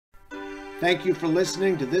Thank you for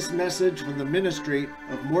listening to this message from the ministry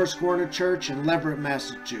of Morse Corner Church in Leverett,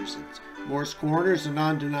 Massachusetts. Morse Corner is a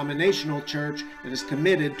non-denominational church that is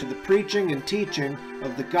committed to the preaching and teaching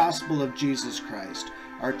of the gospel of Jesus Christ.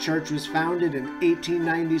 Our church was founded in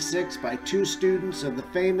 1896 by two students of the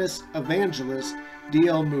famous evangelist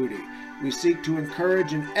D.L. Moody. We seek to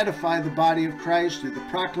encourage and edify the body of Christ through the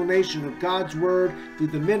proclamation of God's Word through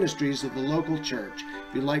the ministries of the local church.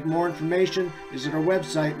 If you'd like more information, visit our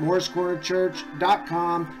website,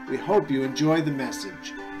 morsecornerchurch.com. We hope you enjoy the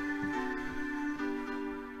message.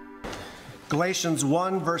 Galatians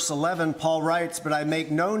 1, verse 11, Paul writes, "But I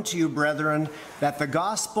make known to you, brethren, that the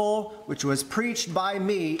gospel which was preached by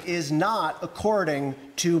me is not according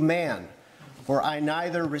to man. For I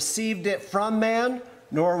neither received it from man,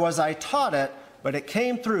 nor was I taught it, but it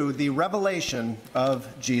came through the revelation of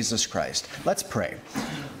Jesus Christ." Let's pray.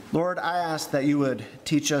 Lord, I ask that you would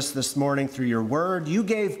teach us this morning through your word. You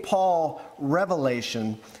gave Paul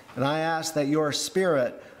revelation, and I ask that your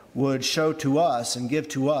Spirit would show to us and give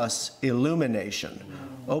to us illumination.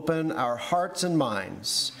 Open our hearts and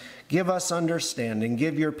minds. Give us understanding.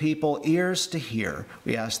 Give your people ears to hear.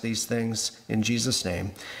 We ask these things in Jesus'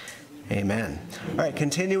 name. Amen. All right,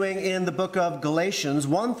 continuing in the book of Galatians,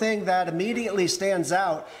 one thing that immediately stands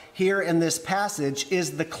out here in this passage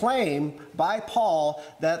is the claim by Paul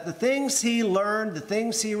that the things he learned, the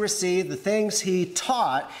things he received, the things he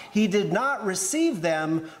taught, he did not receive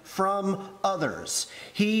them from others.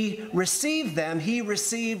 He received them, he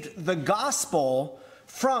received the gospel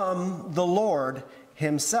from the Lord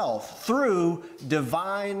himself through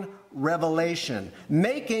divine revelation,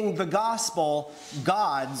 making the gospel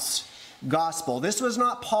God's gospel. This was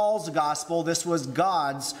not Paul's gospel, this was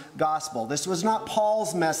God's gospel. This was not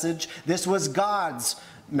Paul's message, this was God's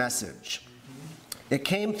message. It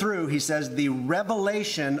came through, he says, the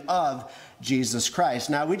revelation of Jesus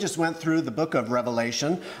Christ. Now, we just went through the book of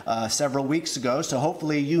Revelation several weeks ago, so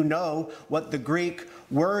hopefully you know what the Greek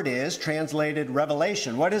word is, translated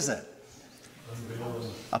revelation. What is it?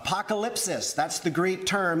 Apocalypsis, that's the Greek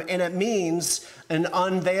term, and it means an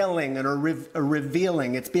unveiling and a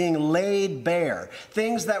revealing. It's being laid bare.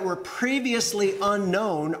 Things that were previously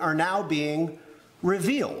unknown are now being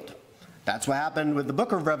revealed. That's what happened with the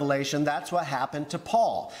book of Revelation. That's what happened to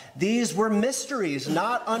Paul. These were mysteries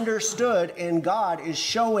not understood, and God is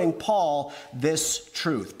showing Paul this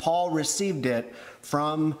truth. Paul received it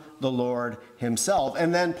from the Lord himself.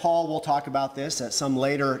 And then Paul will talk about this at some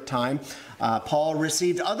later time. Paul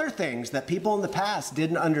received other things that people in the past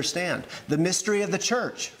didn't understand. The mystery of the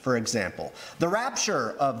church, for example. The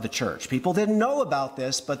rapture of the church. People didn't know about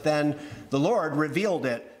this, but then the Lord revealed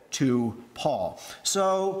it to Paul.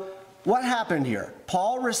 So what happened here?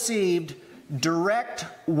 Paul received direct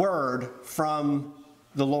word from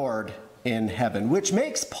the Lord in heaven, which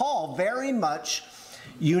makes Paul very much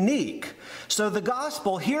unique. So the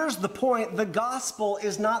gospel, here's the point, the gospel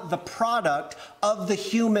is not the product of the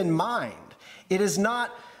human mind. It is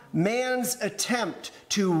not man's attempt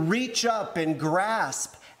to reach up and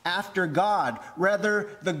grasp after God. Rather,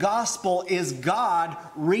 the gospel is God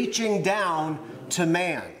reaching down to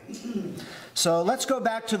man. So let's go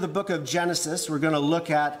back to the book of Genesis. We're going to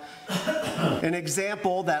look at an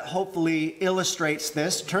example that hopefully illustrates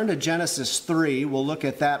this. Turn to Genesis 3. We'll look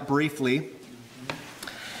at that briefly.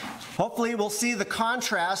 Hopefully we'll see the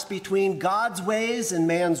contrast between God's ways and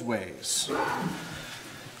man's ways.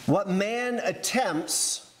 What man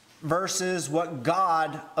attempts versus what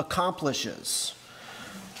God accomplishes.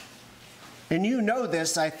 And you know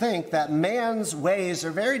this, I think, that man's ways are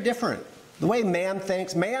very different. The way man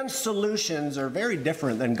thinks, man's solutions are very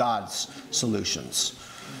different than God's solutions.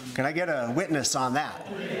 Can I get a witness on that?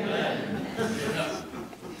 Amen.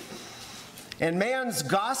 And man's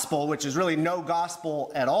gospel, which is really no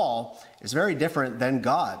gospel at all, is very different than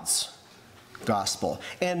God's gospel.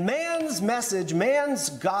 And man's message,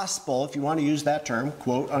 man's gospel, if you want to use that term,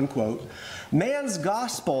 quote unquote, man's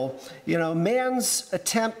gospel, man's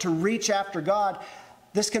attempt to reach after God,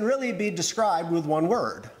 this can really be described with one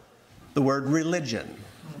word, the word religion.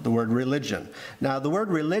 The word religion. Now, the word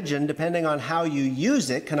religion, depending on how you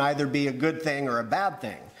use it, can either be a good thing or a bad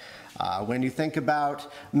thing. When you think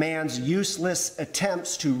about man's useless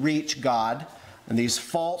attempts to reach God, and these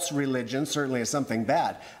false religions certainly is something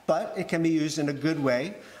bad, but it can be used in a good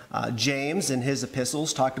way. James, in his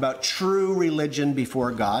epistles, talked about true religion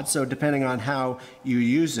before God, so depending on how you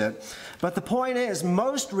use it. But the point is,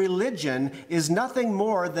 most religion is nothing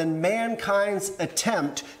more than mankind's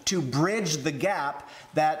attempt to bridge the gap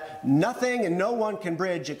that nothing and no one can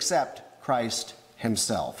bridge except Christ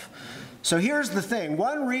himself. So here's the thing.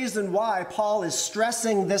 One reason why Paul is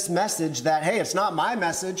stressing this message that, hey, it's not my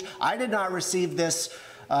message. I did not receive this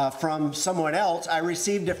from someone else. I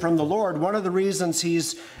received it from the Lord. One of the reasons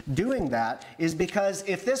he's doing that is because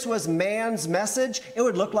if this was man's message, it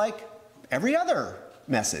would look like every other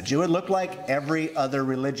message. It would look like every other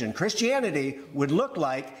religion. Christianity would look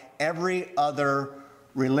like every other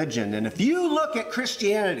religion. And if you look at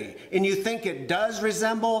Christianity and you think it does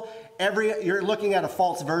resemble you're looking at a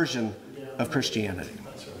false version of Christianity.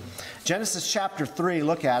 Genesis chapter 3,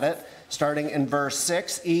 look at it, starting in verse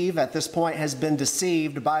 6. Eve, at this point, has been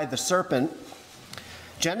deceived by the serpent.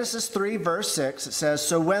 Genesis 3, verse 6, it says,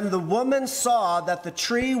 "So when the woman saw that the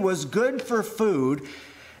tree was good for food,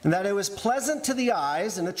 and that it was pleasant to the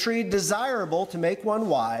eyes, and a tree desirable to make one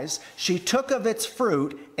wise, she took of its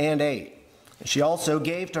fruit and ate. She also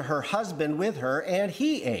gave to her husband with her, and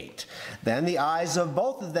he ate. Then the eyes of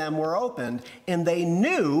both of them were opened, and they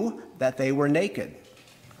knew that they were naked.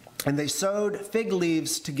 And they sewed fig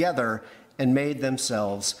leaves together and made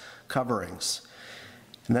themselves coverings.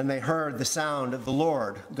 And then they heard the sound of the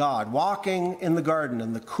Lord God walking in the garden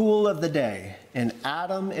in the cool of the day, and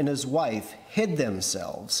Adam and his wife hid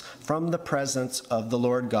themselves from the presence of the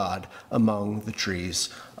Lord God among the trees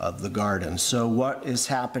of the garden." So what is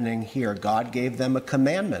happening here? God gave them a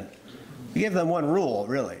commandment. He gave them one rule,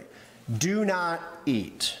 really. Do not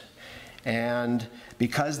eat. And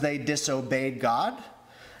because they disobeyed God,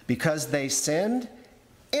 because they sinned,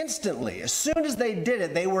 instantly, as soon as they did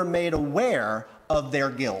it, they were made aware of their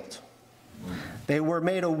guilt. They were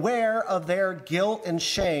made aware of their guilt and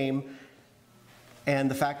shame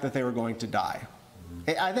and the fact that they were going to die.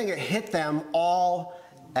 I think it hit them all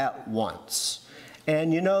at once.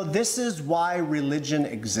 And you know, this is why religion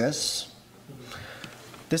exists.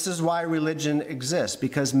 This is why religion exists,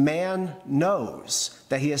 because man knows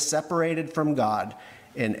that he is separated from God,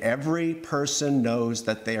 and every person knows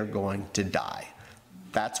that they are going to die.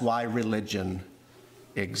 That's why religion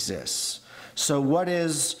exists. So what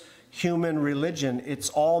is human religion? It's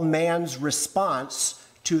all man's response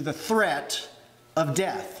to the threat of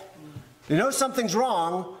death. You know something's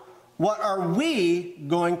wrong. What are we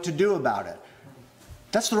going to do about it?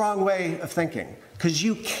 That's the wrong way of thinking, because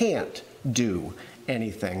you can't do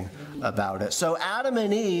anything about it. So Adam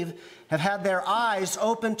and Eve have had their eyes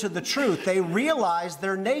open to the truth. They realize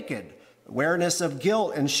they're naked. Awareness of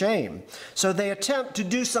guilt and shame. So they attempt to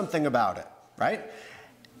do something about it, right?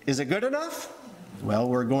 Is it good enough? Well,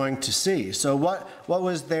 we're going to see. So what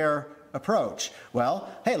was their approach? Well,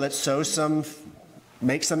 hey, let's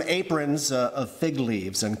make some aprons of fig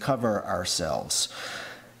leaves and cover ourselves.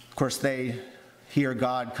 Of course, they hear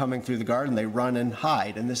God coming through the garden. They run and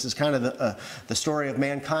hide. And this is kind of the story of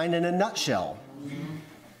mankind in a nutshell.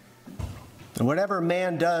 And whatever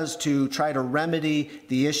man does to try to remedy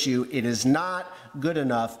the issue, it is not good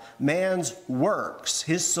enough. Man's works,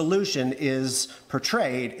 his solution, is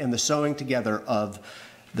portrayed in the sewing together of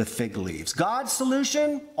the fig leaves. God's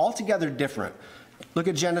solution, altogether different. Look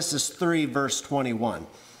at Genesis 3, verse 21.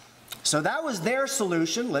 So that was their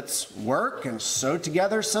solution. Let's work and sew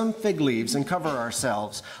together some fig leaves and cover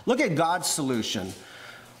ourselves. Look at God's solution.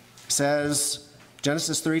 It says,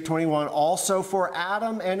 Genesis 3:21, "Also for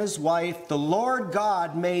Adam and his wife, the Lord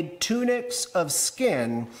God made tunics of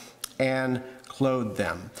skin and clothed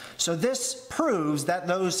them." So this proves that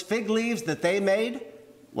those fig leaves that they made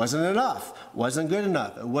wasn't enough, wasn't good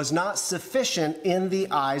enough. It was not sufficient in the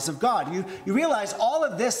eyes of God. You realize all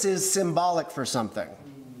of this is symbolic for something.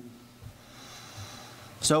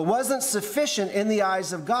 So it wasn't sufficient in the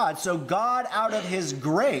eyes of God. So God, out of his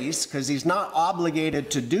grace, because he's not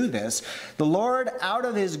obligated to do this, the Lord, out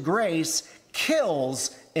of his grace,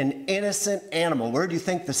 kills an innocent animal. Where do you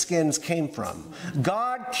think the skins came from?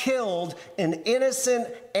 God killed an innocent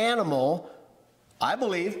animal, I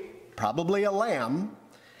believe, probably a lamb,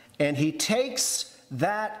 and he takes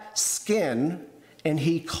that skin and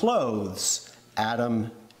he clothes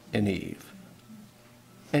Adam and Eve.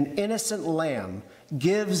 An innocent lamb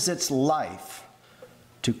gives its life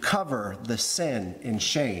to cover the sin and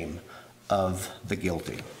shame of the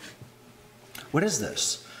guilty. What is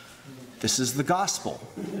this? This is the gospel.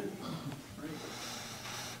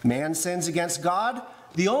 Man sins against God.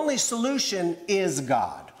 The only solution is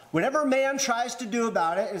God. Whatever man tries to do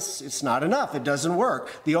about it, it's not enough. It doesn't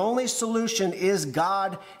work. The only solution is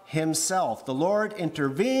God himself. The Lord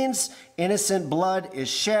intervenes, innocent blood is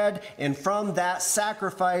shed, and from that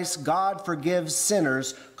sacrifice, God forgives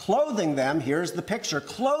sinners, clothing them, here's the picture,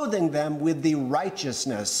 clothing them with the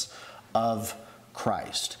righteousness of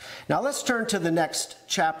Christ. Now let's turn to the next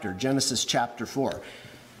chapter, Genesis chapter 4.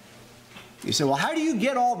 You say, well, how do you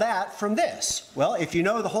get all that from this? Well, if you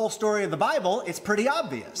know the whole story of the Bible, it's pretty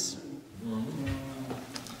obvious.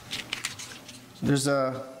 There's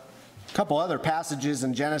a couple other passages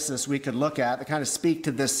in Genesis we could look at that kind of speak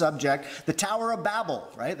to this subject. The Tower of Babel,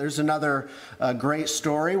 right? There's another great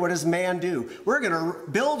story. What does man do? We're going to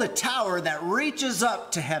build a tower that reaches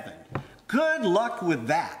up to heaven. Good luck with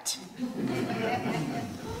that.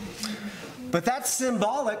 But that's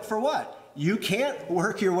symbolic for what? You can't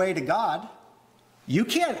work your way to God. You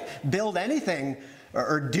can't build anything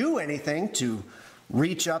or do anything to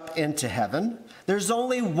reach up into heaven. There's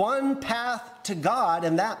only one path to God,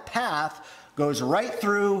 and that path goes right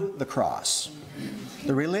through the cross.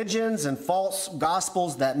 The religions and false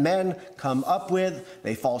gospels that men come up with,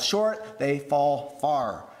 they fall short, they fall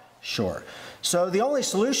far short. So the only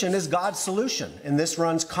solution is God's solution, and this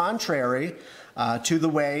runs contrary to the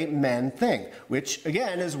way men think, which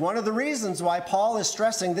again is one of the reasons why Paul is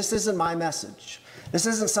stressing this isn't my message. This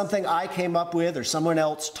isn't something I came up with or someone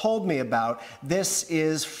else told me about. This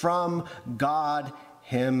is from God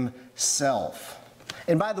himself.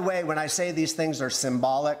 And by the way, when I say these things are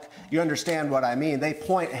symbolic, you understand what I mean. They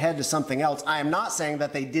point ahead to something else. I am not saying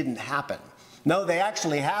that they didn't happen. No, they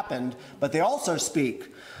actually happened, but they also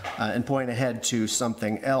speak and point ahead to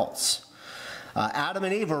something else. Adam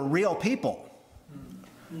and Eve are real people.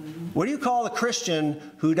 What do you call a Christian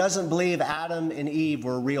who doesn't believe Adam and Eve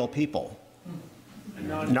were real people?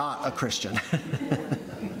 Not a Christian.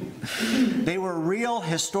 They were real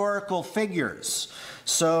historical figures.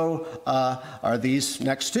 So are these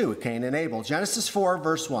next two, Cain and Abel. Genesis 4,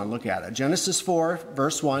 verse 1. Look at it. Genesis 4,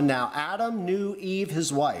 verse 1. Now Adam knew Eve,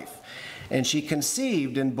 his wife, and she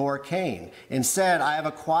conceived and bore Cain, and said, I have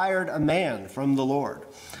acquired a man from the Lord.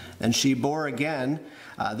 And she bore again,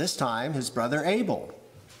 this time, his brother Abel.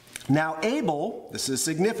 Now Abel, this is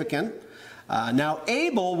significant, now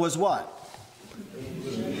Abel was what?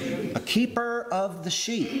 A keeper of the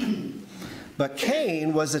sheep. But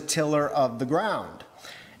Cain was a tiller of the ground.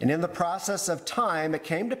 And in the process of time, it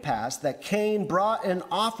came to pass that Cain brought an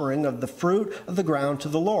offering of the fruit of the ground to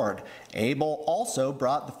the Lord. Abel also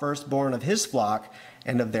brought the firstborn of his flock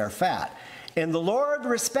and of their fat. And the Lord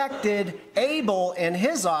respected Abel and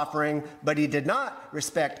his offering, but he did not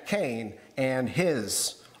respect Cain and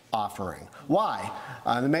his offering. Why?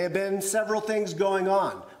 There may have been several things going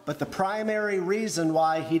on, but the primary reason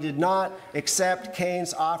why he did not accept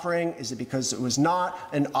Cain's offering is because it was not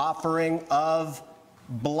an offering of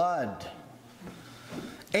blood.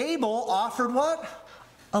 Abel offered what?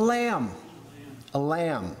 A lamb. A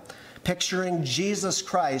lamb. Picturing Jesus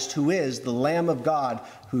Christ, who is the Lamb of God,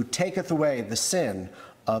 who taketh away the sin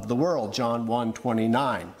of the world. John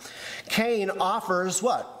 1:29. Cain offers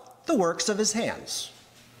what? The works of his hands.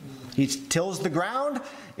 He tills the ground,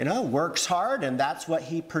 works hard, and that's what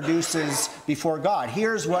he produces before God.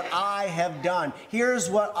 Here's what I have done. Here's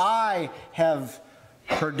what I have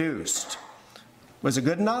produced. Was it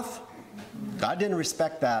good enough? God didn't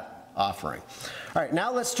respect that offering. All right,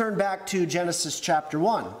 now let's turn back to Genesis chapter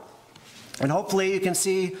 1. And hopefully you can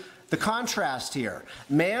see the contrast here.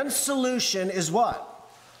 Man's solution is what?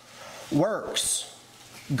 Works.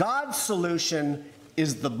 God's solution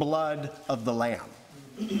is the blood of the Lamb.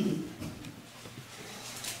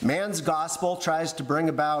 Man's gospel tries to bring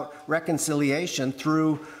about reconciliation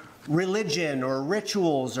through religion or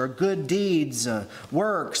rituals or good deeds,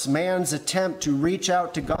 works. Man's attempt to reach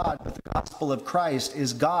out to God with the gospel of Christ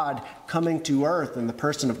is God coming to earth in the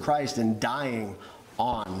person of Christ and dying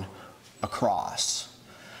on a cross.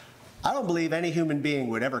 I don't believe any human being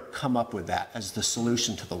would ever come up with that as the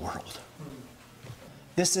solution to the world.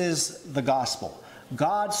 This is the gospel.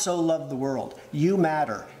 God so loved the world. You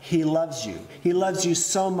matter. He loves you. He loves you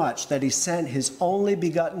so much that he sent his only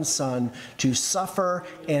begotten Son to suffer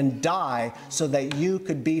and die so that you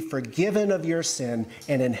could be forgiven of your sin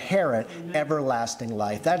and inherit everlasting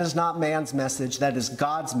life. That is not man's message. That is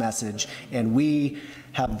God's message, and we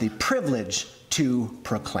have the privilege to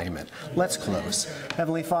proclaim it. Let's close.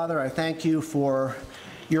 Heavenly Father, I thank you for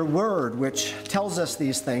your word, which tells us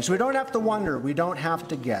these things. We don't have to wonder. We don't have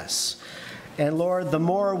to guess. And Lord, the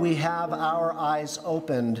more we have our eyes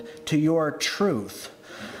opened to your truth,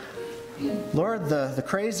 Lord, the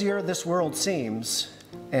crazier this world seems.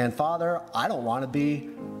 And Father, I don't want to be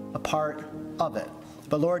a part of it.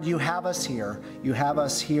 But Lord, you have us here. You have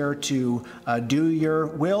us here to do your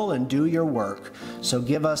will and do your work. So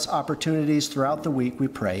give us opportunities throughout the week, we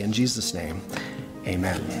pray. In Jesus' name,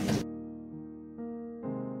 amen.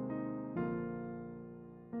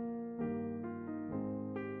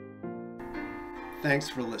 Thanks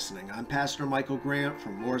for listening. I'm Pastor Michael Grant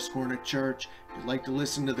from Morris Corner Church. If you'd like to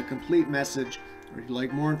listen to the complete message, or if you'd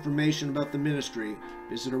like more information about the ministry,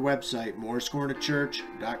 visit our website,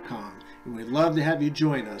 morriscornerchurch.com. And we'd love to have you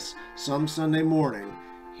join us some Sunday morning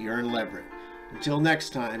here in Leverett. Until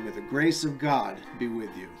next time, may the grace of God be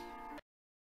with you.